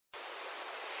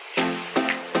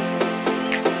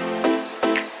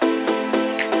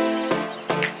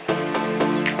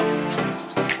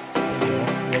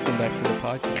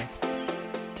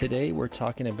podcast. Today we're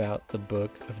talking about the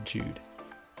book of Jude.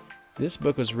 This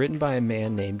book was written by a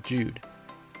man named Jude.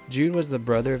 Jude was the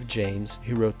brother of James,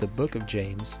 who wrote the book of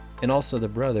James, and also the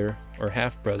brother or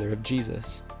half-brother of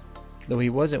Jesus. Though he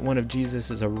wasn't one of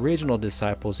Jesus' original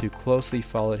disciples who closely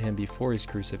followed him before his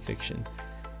crucifixion,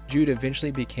 Jude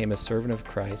eventually became a servant of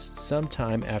Christ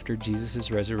sometime after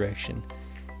Jesus' resurrection,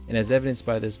 and as evidenced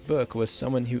by this book, was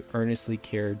someone who earnestly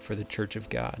cared for the church of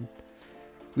God.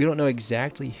 We don't know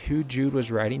exactly who Jude was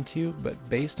writing to, but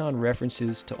based on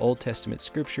references to Old Testament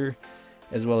scripture,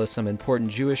 as well as some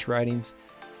important Jewish writings,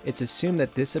 it's assumed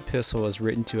that this epistle was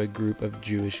written to a group of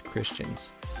Jewish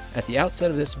Christians. At the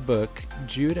outset of this book,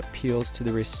 Jude appeals to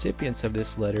the recipients of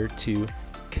this letter to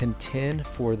contend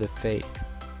for the faith.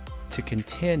 To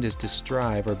contend is to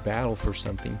strive or battle for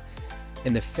something,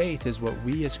 and the faith is what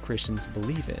we as Christians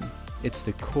believe in. It's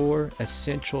the core,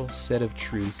 essential set of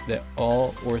truths that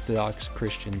all Orthodox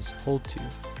Christians hold to.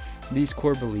 These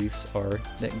core beliefs are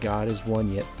that God is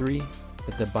one yet three,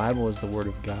 that the Bible is the Word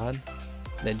of God,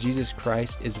 that Jesus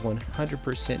Christ is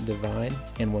 100% divine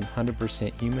and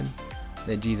 100% human,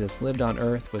 that Jesus lived on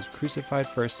earth, was crucified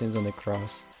for our sins on the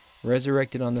cross,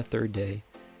 resurrected on the third day,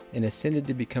 and ascended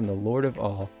to become the Lord of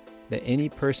all, that any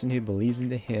person who believes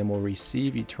into Him will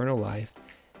receive eternal life,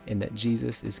 and that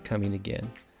Jesus is coming again.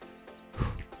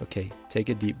 Okay, take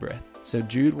a deep breath. So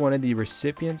Jude wanted the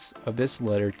recipients of this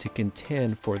letter to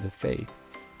contend for the faith,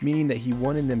 meaning that he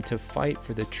wanted them to fight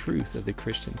for the truth of the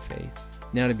Christian faith.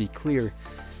 Now, to be clear,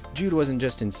 Jude wasn't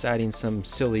just inciting some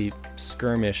silly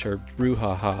skirmish or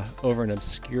brouhaha over an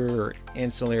obscure or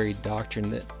ancillary doctrine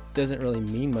that doesn't really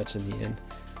mean much in the end.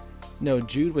 No,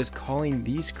 Jude was calling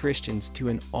these Christians to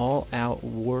an all-out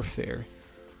warfare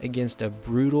against a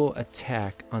brutal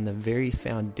attack on the very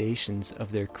foundations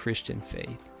of their Christian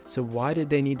faith. So why did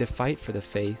they need to fight for the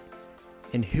faith,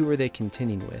 and who are they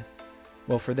contending with?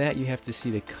 Well, for that you have to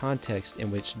see the context in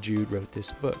which Jude wrote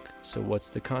this book. So what's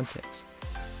the context?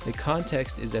 The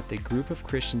context is that the group of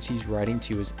Christians he's writing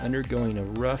to is undergoing a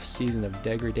rough season of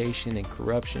degradation and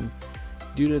corruption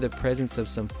due to the presence of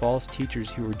some false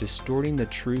teachers who were distorting the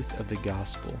truth of the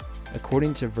gospel.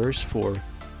 According to verse 4,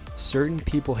 certain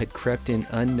people had crept in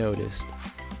unnoticed,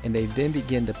 and they then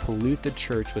began to pollute the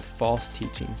church with false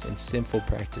teachings and sinful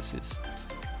practices.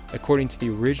 According to the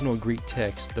original Greek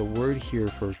text, the word here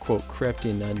for, quote, crept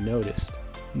in unnoticed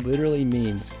literally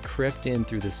means crept in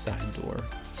through the side door.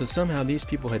 So somehow these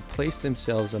people had placed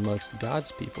themselves amongst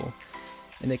God's people,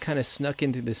 and they kind of snuck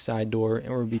in through the side door and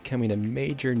were becoming a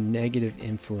major negative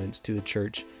influence to the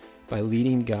church by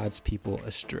leading God's people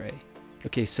astray.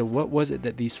 Okay, so what was it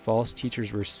that these false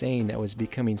teachers were saying that was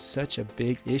becoming such a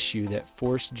big issue that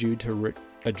forced Jude to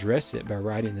address it by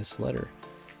writing this letter?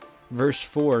 Verse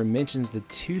 4 mentions the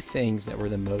two things that were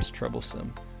the most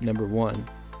troublesome. Number 1,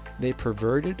 they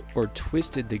perverted or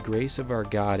twisted the grace of our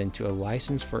God into a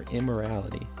license for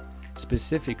immorality,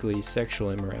 specifically sexual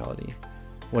immorality.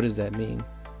 What does that mean?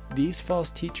 These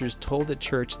false teachers told the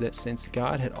church that since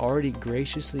God had already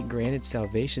graciously granted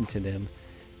salvation to them,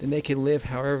 then they could live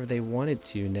however they wanted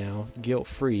to now,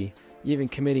 guilt-free, even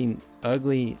committing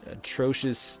ugly,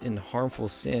 atrocious, and harmful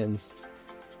sins.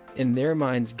 In their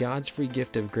minds, God's free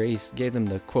gift of grace gave them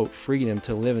the, quote, freedom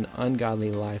to live an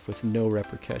ungodly life with no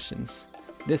repercussions.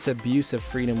 This abuse of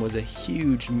freedom was a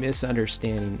huge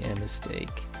misunderstanding and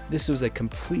mistake. This was a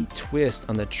complete twist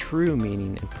on the true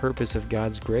meaning and purpose of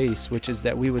God's grace, which is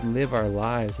that we would live our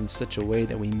lives in such a way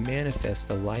that we manifest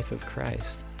the life of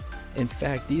Christ. In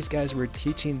fact, these guys were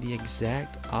teaching the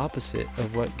exact opposite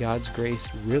of what God's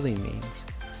grace really means.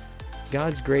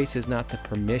 God's grace is not the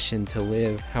permission to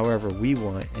live however we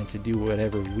want and to do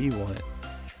whatever we want.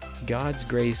 God's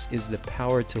grace is the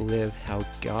power to live how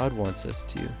God wants us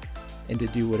to and to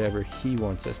do whatever He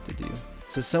wants us to do.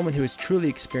 So someone who is truly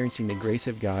experiencing the grace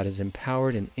of God is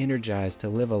empowered and energized to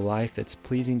live a life that's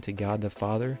pleasing to God the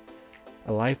Father,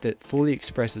 a life that fully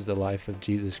expresses the life of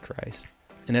Jesus Christ.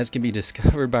 And as can be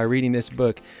discovered by reading this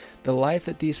book, the life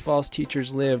that these false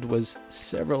teachers lived was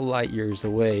several light years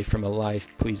away from a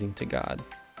life pleasing to God.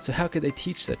 So how could they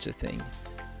teach such a thing?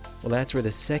 Well, that's where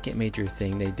the second major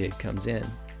thing they did comes in.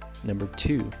 Number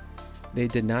 2, they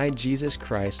denied Jesus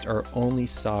Christ, our only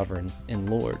sovereign and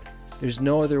Lord. There's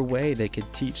no other way they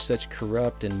could teach such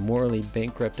corrupt and morally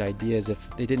bankrupt ideas if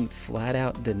they didn't flat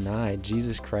out deny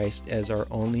Jesus Christ as our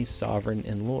only sovereign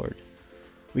and Lord.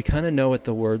 We kind of know what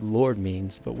the word Lord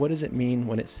means, but what does it mean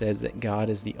when it says that God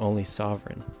is the only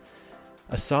sovereign?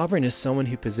 A sovereign is someone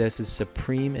who possesses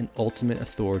supreme and ultimate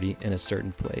authority in a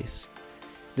certain place.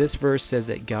 This verse says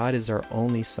that God is our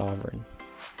only sovereign.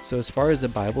 So as far as the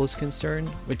Bible is concerned,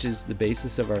 which is the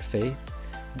basis of our faith,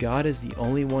 God is the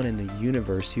only one in the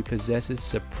universe who possesses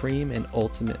supreme and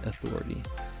ultimate authority.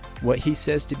 What he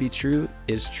says to be true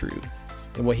is true,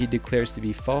 and what he declares to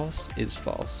be false is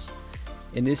false.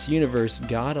 In this universe,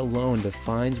 God alone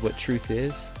defines what truth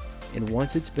is, and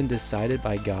once it's been decided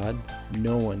by God,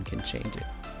 no one can change it.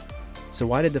 So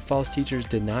why did the false teachers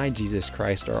deny Jesus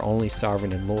Christ, our only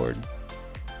sovereign and Lord?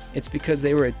 It's because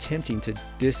they were attempting to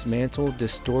dismantle,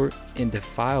 distort, and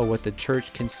defile what the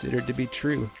church considered to be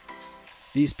true.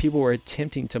 These people were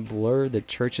attempting to blur the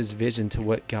church's vision to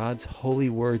what God's holy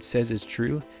word says is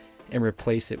true and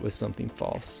replace it with something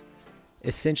false.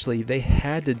 Essentially, they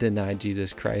had to deny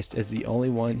Jesus Christ as the only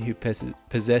one who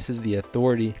possesses the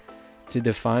authority to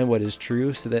define what is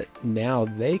true, so that now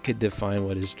they could define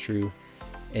what is true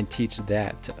and teach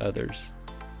that to others.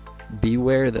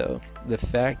 Beware, though, the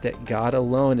fact that God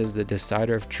alone is the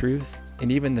decider of truth,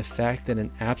 and even the fact that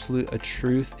an absolute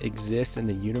truth exists in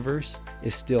the universe,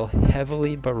 is still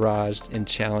heavily barraged and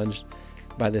challenged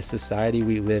by the society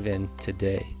we live in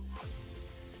today.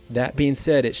 That being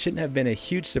said, it shouldn't have been a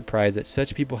huge surprise that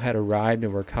such people had arrived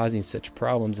and were causing such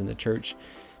problems in the church,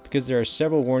 because there are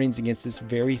several warnings against this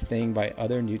very thing by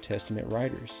other New Testament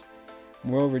writers.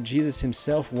 Moreover, Jesus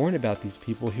himself warned about these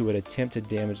people who would attempt to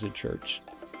damage the church.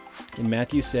 In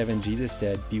Matthew 7, Jesus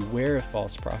said, "Beware of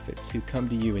false prophets who come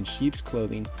to you in sheep's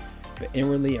clothing, but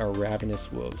inwardly are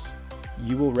ravenous wolves.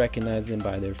 You will recognize them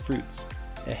by their fruits.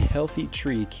 A healthy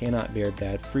tree cannot bear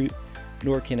bad fruit,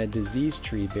 nor can a diseased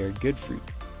tree bear good fruit.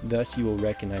 Thus you will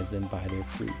recognize them by their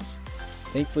fruits."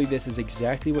 Thankfully, this is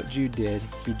exactly what Jude did.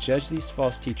 He judged these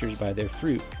false teachers by their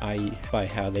fruit, i.e., by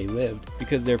how they lived.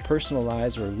 Because their personal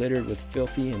lives were littered with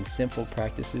filthy and sinful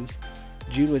practices,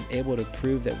 Jude was able to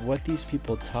prove that what these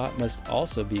people taught must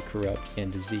also be corrupt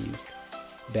and diseased.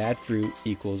 Bad fruit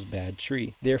equals bad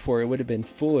tree. Therefore, it would have been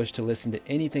foolish to listen to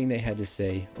anything they had to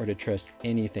say or to trust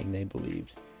anything they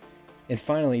believed. And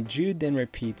finally, Jude then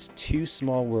repeats two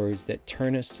small words that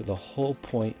turn us to the whole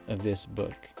point of this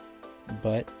book.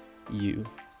 But you.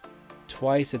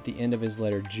 Twice at the end of his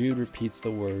letter, Jude repeats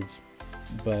the words,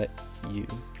 but you.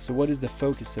 So what is the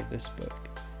focus of this book?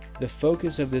 The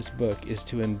focus of this book is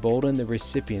to embolden the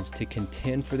recipients to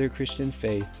contend for their Christian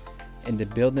faith and to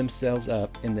build themselves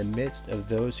up in the midst of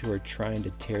those who are trying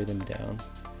to tear them down.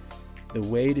 The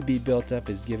way to be built up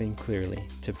is given clearly: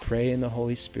 to pray in the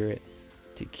Holy Spirit,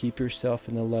 to keep yourself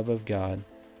in the love of God,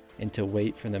 and to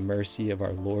wait for the mercy of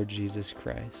our Lord Jesus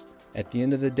Christ. At the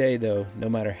end of the day, though, no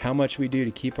matter how much we do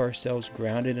to keep ourselves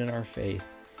grounded in our faith,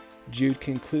 Jude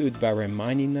concludes by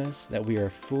reminding us that we are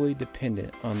fully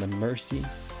dependent on the mercy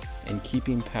and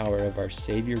keeping power of our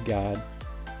Savior God,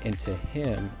 and to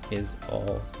Him is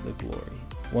all the glory.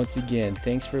 Once again,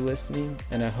 thanks for listening,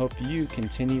 and I hope you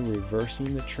continue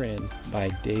reversing the trend by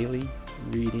daily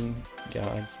reading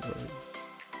God's Word.